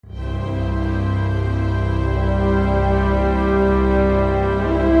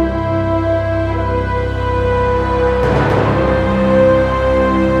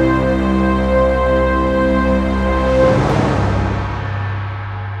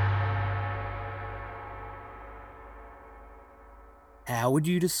How would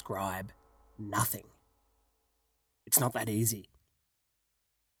you describe nothing? It's not that easy.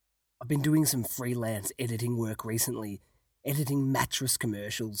 I've been doing some freelance editing work recently, editing mattress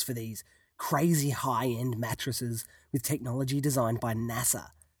commercials for these crazy high-end mattresses with technology designed by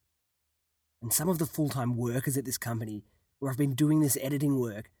NASA. And some of the full-time workers at this company, where I've been doing this editing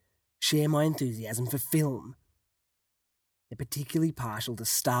work, share my enthusiasm for film. They're particularly partial to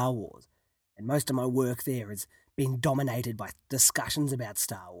Star Wars, and most of my work there has been dominated by discussions about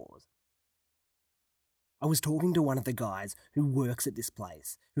Star Wars. I was talking to one of the guys who works at this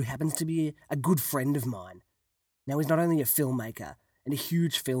place, who happens to be a good friend of mine. Now, he's not only a filmmaker and a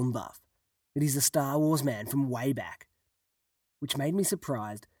huge film buff, but he's a Star Wars man from way back, which made me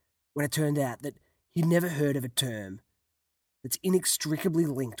surprised when it turned out that he'd never heard of a term that's inextricably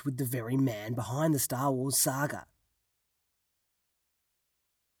linked with the very man behind the Star Wars saga.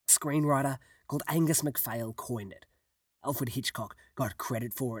 A screenwriter called Angus MacPhail coined it. Alfred Hitchcock got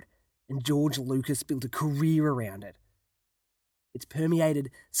credit for it, and George Lucas built a career around it. It's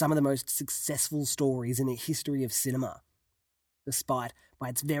permeated some of the most successful stories in the history of cinema, despite, by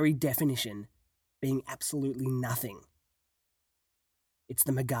its very definition, being absolutely nothing. It's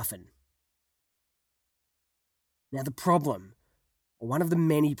the MacGuffin. Now, the problem, or one of the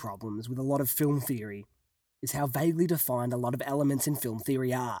many problems with a lot of film theory, is how vaguely defined a lot of elements in film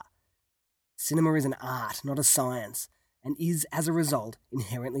theory are. Cinema is an art, not a science, and is, as a result,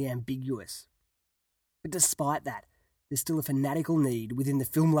 inherently ambiguous. But despite that, there's still a fanatical need within the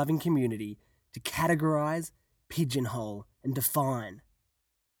film-loving community to categorise, pigeonhole, and define.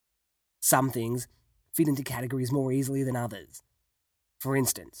 Some things fit into categories more easily than others. For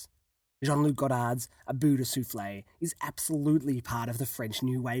instance, Jean-Luc Godard's A Bout de Soufflé is absolutely part of the French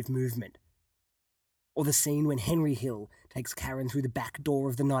New Wave movement. Or the scene when Henry Hill takes Karen through the back door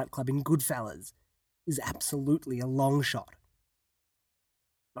of the nightclub in Goodfellas is absolutely a long shot.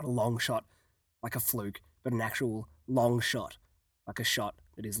 Not a long shot like a fluke, but an actual long shot, like a shot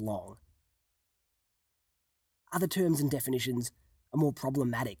that is long. Other terms and definitions are more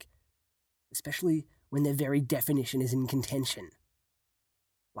problematic, especially when their very definition is in contention,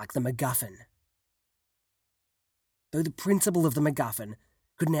 like the MacGuffin. Though the principle of the MacGuffin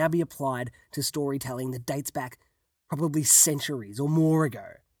could now be applied to storytelling that dates back probably centuries or more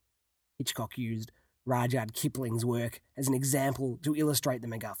ago, Hitchcock used Rudyard Kipling's work as an example to illustrate the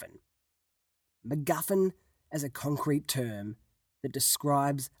MacGuffin. MacGuffin as a concrete term that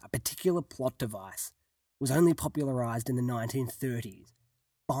describes a particular plot device was only popularised in the 1930s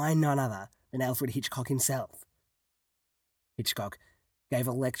by none other than Alfred Hitchcock himself. Hitchcock gave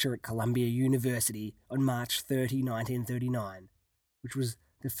a lecture at Columbia University on March 30, 1939, which was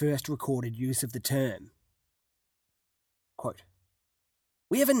the first recorded use of the term. Quote,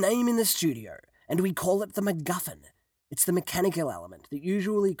 "We have a name in the studio, and we call it the MacGuffin. It's the mechanical element that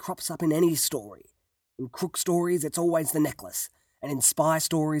usually crops up in any story. In crook stories, it's always the necklace, and in spy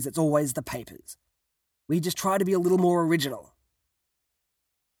stories, it's always the papers. We just try to be a little more original."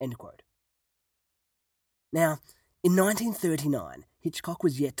 End quote. Now, in 1939, Hitchcock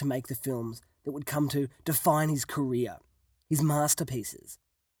was yet to make the films that would come to define his career, his masterpieces.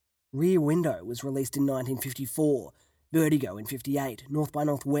 Rear Window was released in 1954, Vertigo in 1958, North by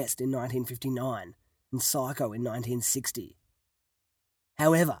Northwest in 1959, and Psycho in 1960.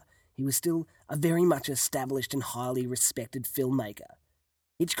 However, he was still a very much established and highly respected filmmaker.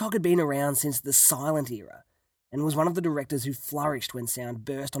 Hitchcock had been around since the silent era, and was one of the directors who flourished when sound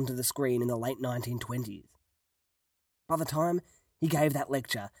burst onto the screen in the late 1920s. By the time he gave that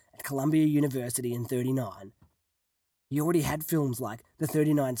lecture at Columbia University in 1939, he already had films like The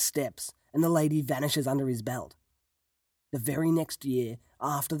 39 Steps and The Lady Vanishes under his belt. The very next year,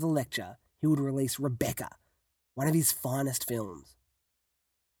 after the lecture, he would release Rebecca, one of his finest films.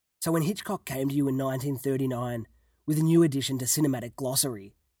 So when Hitchcock came to you in 1939 with a new addition to Cinematic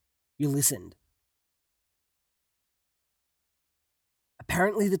Glossary, you listened.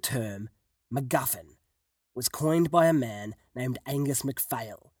 Apparently the term MacGuffin was coined by a man named Angus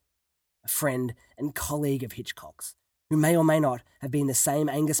MacPhail, a friend and colleague of Hitchcock's, who may or may not have been the same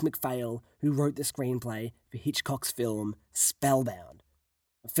Angus MacPhail who wrote the screenplay for Hitchcock's film Spellbound,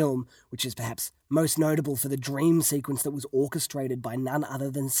 a film which is perhaps most notable for the dream sequence that was orchestrated by none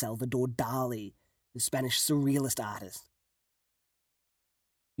other than Salvador Dali, the Spanish surrealist artist.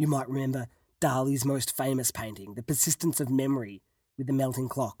 You might remember Dali's most famous painting, The Persistence of Memory, with the melting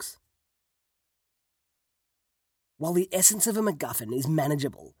clocks. While the essence of a MacGuffin is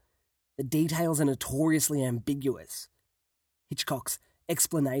manageable, the details are notoriously ambiguous. Hitchcock's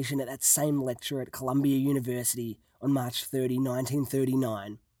explanation at that same lecture at Columbia University on March 30,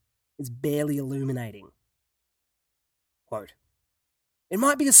 1939, is barely illuminating. Quote, It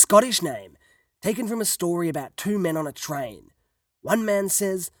might be a Scottish name, taken from a story about two men on a train. One man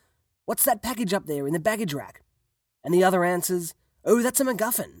says, "What's that package up there in the baggage rack?" And the other answers, "Oh, that's a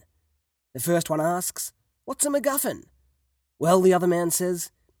MacGuffin." The first one asks, "What's a MacGuffin?" Well, the other man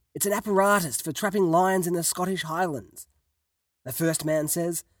says, "It's an apparatus for trapping lions in the Scottish Highlands." The first man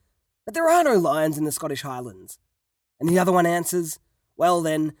says, "But there are no lions in the Scottish Highlands." And the other one answers, "Well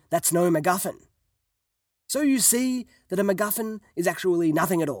then, that's no MacGuffin." So you see that a MacGuffin is actually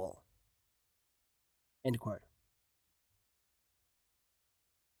nothing at all. End quote.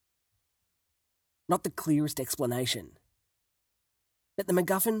 Not the clearest explanation. But the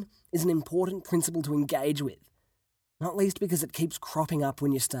MacGuffin is an important principle to engage with, not least because it keeps cropping up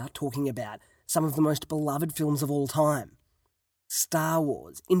when you start talking about some of the most beloved films of all time. Star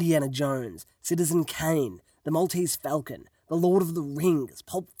Wars, Indiana Jones, Citizen Kane, The Maltese Falcon, The Lord of the Rings,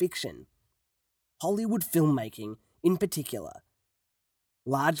 Pulp Fiction. Hollywood filmmaking, in particular,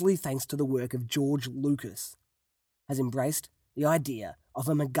 largely thanks to the work of George Lucas, has embraced the idea of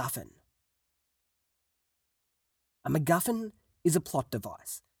a MacGuffin. A MacGuffin is a plot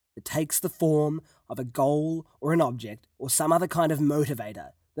device that takes the form of a goal or an object or some other kind of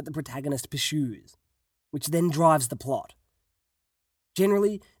motivator that the protagonist pursues, which then drives the plot.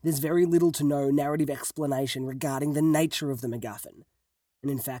 Generally, there's very little to no narrative explanation regarding the nature of the MacGuffin,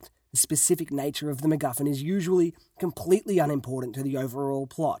 and in fact, the specific nature of the MacGuffin is usually completely unimportant to the overall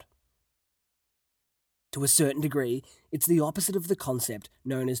plot. To a certain degree, it's the opposite of the concept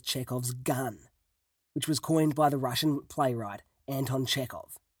known as Chekhov's gun, which was coined by the Russian playwright Anton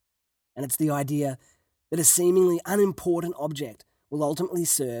Chekhov. And it's the idea that a seemingly unimportant object will ultimately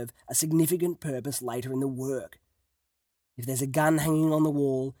serve a significant purpose later in the work. If there's a gun hanging on the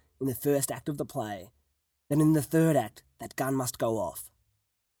wall in the first act of the play, then in the third act, that gun must go off.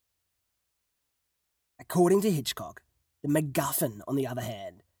 According to Hitchcock, the MacGuffin, on the other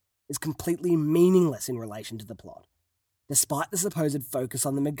hand, is completely meaningless in relation to the plot. Despite the supposed focus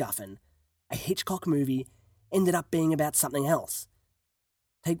on the MacGuffin, a Hitchcock movie ended up being about something else.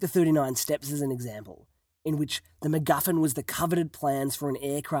 Take the 39 Steps as an example, in which the MacGuffin was the coveted plans for an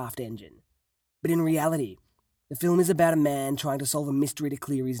aircraft engine. But in reality, the film is about a man trying to solve a mystery to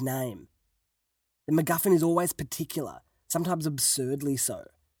clear his name. The MacGuffin is always particular, sometimes absurdly so,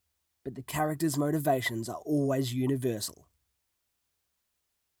 but the character's motivations are always universal.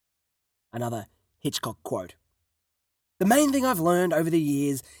 Another Hitchcock quote. "The main thing I've learned over the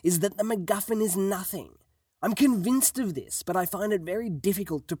years is that the MacGuffin is nothing. I'm convinced of this, but I find it very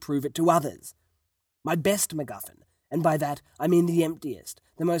difficult to prove it to others. My best MacGuffin, and by that I mean the emptiest,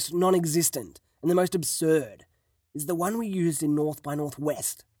 the most non-existent, and the most absurd, is the one we used in North by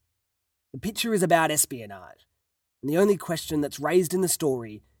Northwest. The picture is about espionage, and the only question that's raised in the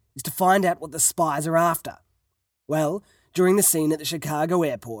story is to find out what the spies are after. Well, during the scene at the Chicago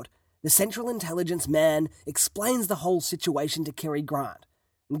airport, the Central Intelligence man explains the whole situation to Cary Grant,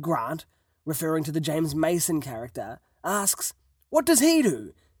 and Grant, referring to the James Mason character, asks, 'What does he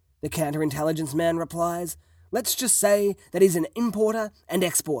do?' The counterintelligence man replies, 'Let's just say that he's an importer and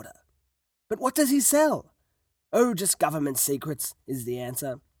exporter.' 'But what does he sell?' 'Oh, just government secrets,' is the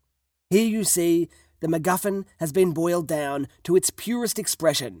answer. Here you see, the MacGuffin has been boiled down to its purest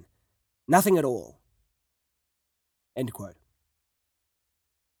expression. Nothing at all." End quote.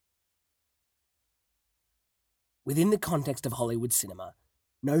 Within the context of Hollywood cinema,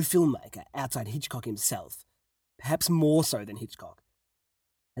 no filmmaker outside Hitchcock himself, perhaps more so than Hitchcock,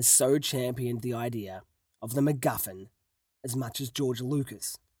 has so championed the idea of the MacGuffin as much as George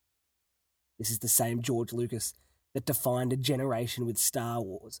Lucas. This is the same George Lucas that defined a generation with Star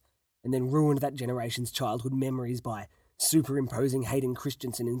Wars and then ruined that generation's childhood memories by superimposing Hayden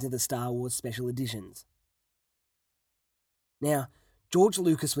Christensen into the Star Wars special editions. Now, George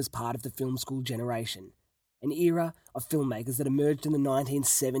Lucas was part of the film school generation, an era of filmmakers that emerged in the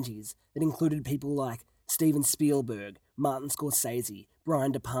 1970s that included people like Steven Spielberg, Martin Scorsese,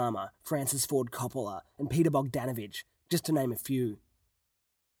 Brian De Palma, Francis Ford Coppola, and Peter Bogdanovich, just to name a few.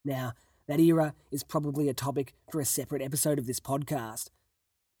 Now, that era is probably a topic for a separate episode of this podcast,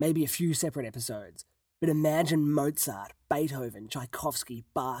 maybe a few separate episodes, but imagine Mozart, Beethoven, Tchaikovsky,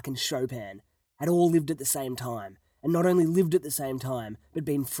 Bach, and Chopin had all lived at the same time, and not only lived at the same time, but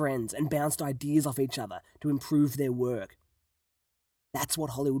been friends and bounced ideas off each other to improve their work. That's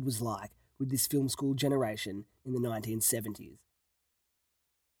what Hollywood was like with this film school generation in the 1970s.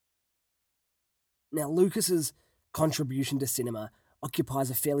 Now, Lucas's contribution to cinema occupies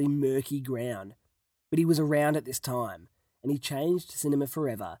a fairly murky ground, but he was around at this time, and he changed cinema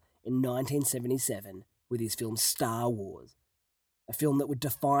forever in 1977 with his film Star Wars, a film that would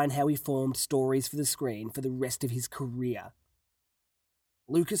define how he formed stories for the screen for the rest of his career.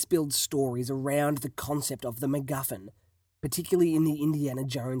 Lucas builds stories around the concept of the MacGuffin, particularly in the Indiana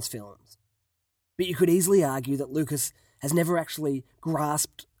Jones films. But you could easily argue that Lucas has never actually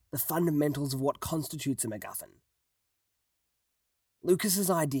grasped the fundamentals of what constitutes a MacGuffin. Lucas's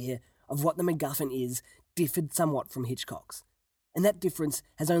idea of what the MacGuffin is differed somewhat from Hitchcock's, and that difference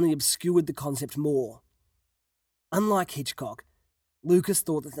has only obscured the concept more. Unlike Hitchcock, Lucas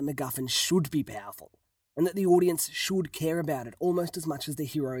thought that the MacGuffin should be powerful, and that the audience should care about it almost as much as the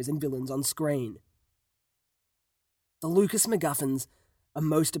heroes and villains on screen. The Lucas MacGuffins are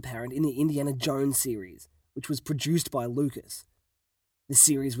most apparent in the Indiana Jones series, which was produced by Lucas. The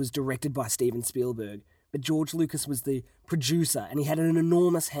series was directed by Steven Spielberg, but George Lucas was the producer, and he had an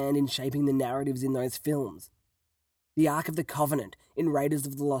enormous hand in shaping the narratives in those films. The Ark of the Covenant in Raiders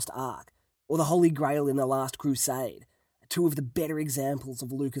of the Lost Ark, or the Holy Grail in The Last Crusade, are two of the better examples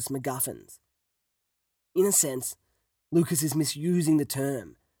of Lucas MacGuffins. In a sense, Lucas is misusing the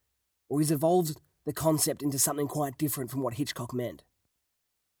term, or he's evolved the concept into something quite different from what Hitchcock meant.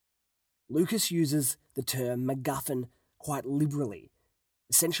 Lucas uses the term MacGuffin quite liberally,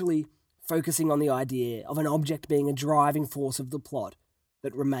 essentially focusing on the idea of an object being a driving force of the plot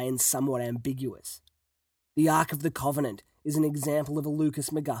that remains somewhat ambiguous. The Ark of the Covenant is an example of a Lucas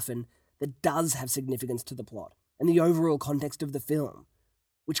MacGuffin that does have significance to the plot and the overall context of the film,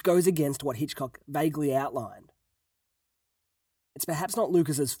 which goes against what Hitchcock vaguely outlined. It's perhaps not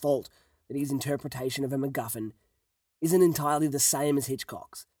Lucas's fault that his interpretation of a MacGuffin isn't entirely the same as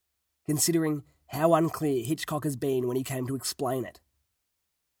Hitchcock's, considering how unclear Hitchcock has been when he came to explain it.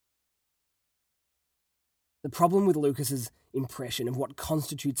 The problem with Lucas's impression of what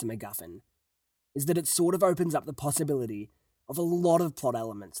constitutes a MacGuffin is that it sort of opens up the possibility of a lot of plot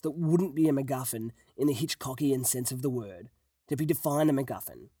elements that wouldn't be a MacGuffin in the Hitchcockian sense of the word to be defined a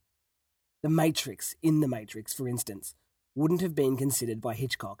MacGuffin. The Matrix in The Matrix, for instance, wouldn't have been considered by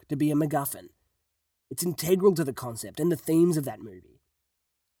Hitchcock to be a MacGuffin. It's integral to the concept and the themes of that movie.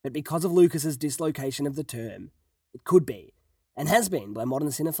 But because of Lucas's dislocation of the term, it could be, and has been by modern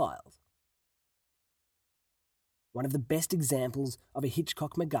cinephiles. One of the best examples of a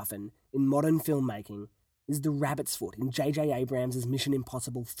Hitchcock MacGuffin in modern filmmaking is the rabbit's foot in J.J. Abrams' Mission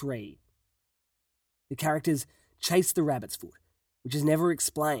Impossible 3. The characters chase the rabbit's foot, which is never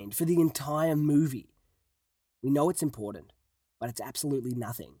explained for the entire movie. We know it's important, but it's absolutely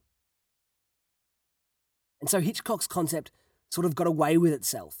nothing. And so Hitchcock's concept sort of got away with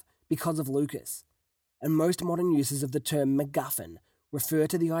itself because of Lucas, and most modern uses of the term MacGuffin refer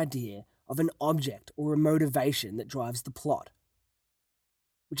to the idea of an object or a motivation that drives the plot,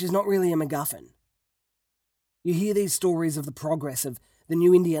 which is not really a MacGuffin. You hear these stories of the progress of the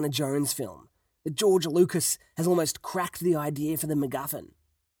new Indiana Jones film, that George Lucas has almost cracked the idea for the MacGuffin.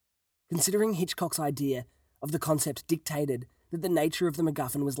 Considering Hitchcock's idea of the concept dictated that the nature of the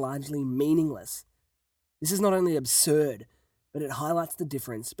MacGuffin was largely meaningless, this is not only absurd, but it highlights the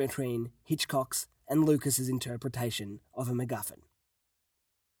difference between Hitchcock's and Lucas's interpretation of a MacGuffin.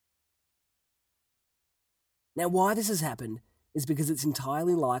 Now, why this has happened is because it's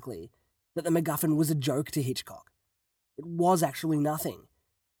entirely likely that the MacGuffin was a joke to Hitchcock. It was actually nothing.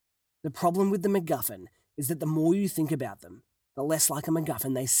 The problem with the MacGuffin is that the more you think about them, the less like a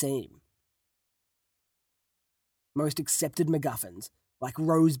MacGuffin they seem. Most accepted MacGuffins, like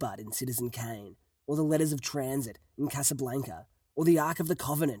Rosebud in Citizen Kane, or the Letters of Transit in Casablanca, or the Ark of the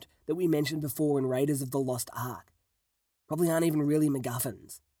Covenant that we mentioned before in Raiders of the Lost Ark, probably aren't even really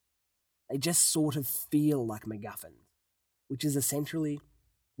MacGuffins. They just sort of feel like MacGuffins, which is essentially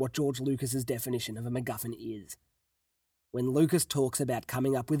what George Lucas's definition of a MacGuffin is. When Lucas talks about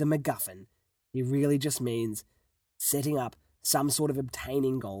coming up with a MacGuffin, he really just means setting up some sort of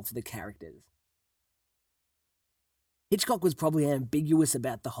obtaining goal for the characters. Hitchcock was probably ambiguous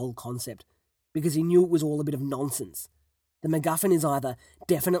about the whole concept because he knew it was all a bit of nonsense. The MacGuffin is either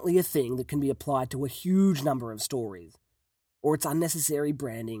definitely a thing that can be applied to a huge number of stories, or it's unnecessary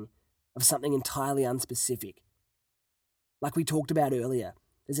branding of something entirely unspecific. Like we talked about earlier,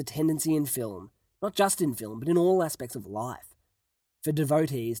 there's a tendency in film, not just in film, but in all aspects of life, for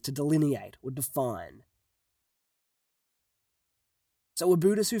devotees to delineate or define. So a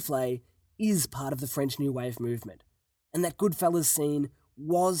Buddha souffle is part of the French New Wave movement, and that Goodfellas scene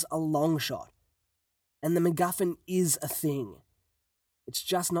was a long shot, and the MacGuffin is a thing. It's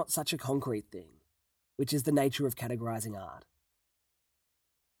just not such a concrete thing, which is the nature of categorizing art.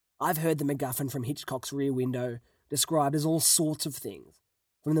 I've heard the MacGuffin from Hitchcock's Rear Window described as all sorts of things,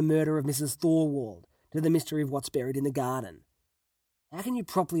 from the murder of Mrs. Thorwald to the mystery of what's buried in the garden. How can you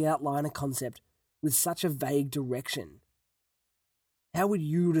properly outline a concept with such a vague direction? How would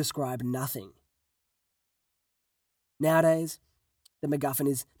you describe nothing? Nowadays, the MacGuffin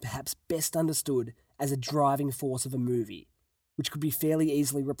is perhaps best understood as a driving force of a movie, which could be fairly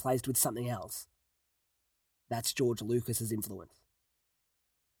easily replaced with something else. That's George Lucas's influence.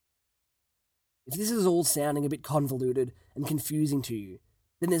 If this is all sounding a bit convoluted and confusing to you,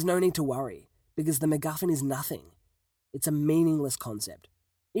 then there's no need to worry, because the MacGuffin is nothing. It's a meaningless concept.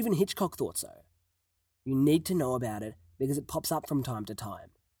 Even Hitchcock thought so. You need to know about it because it pops up from time to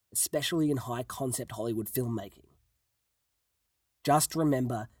time, especially in high-concept Hollywood filmmaking. Just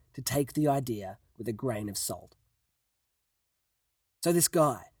remember to take the idea with a grain of salt. So this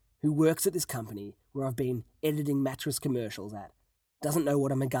guy, who works at this company where I've been editing mattress commercials at, doesn't know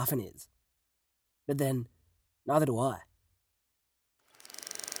what a MacGuffin is. But then, neither do I.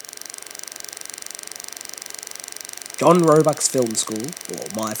 John Roebuck's Film School, or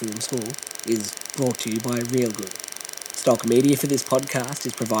My Film School, is brought to you by Real Good. Stock media for this podcast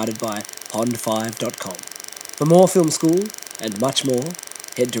is provided by pond5.com. For more film school and much more,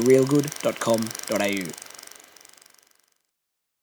 head to realgood.com.au.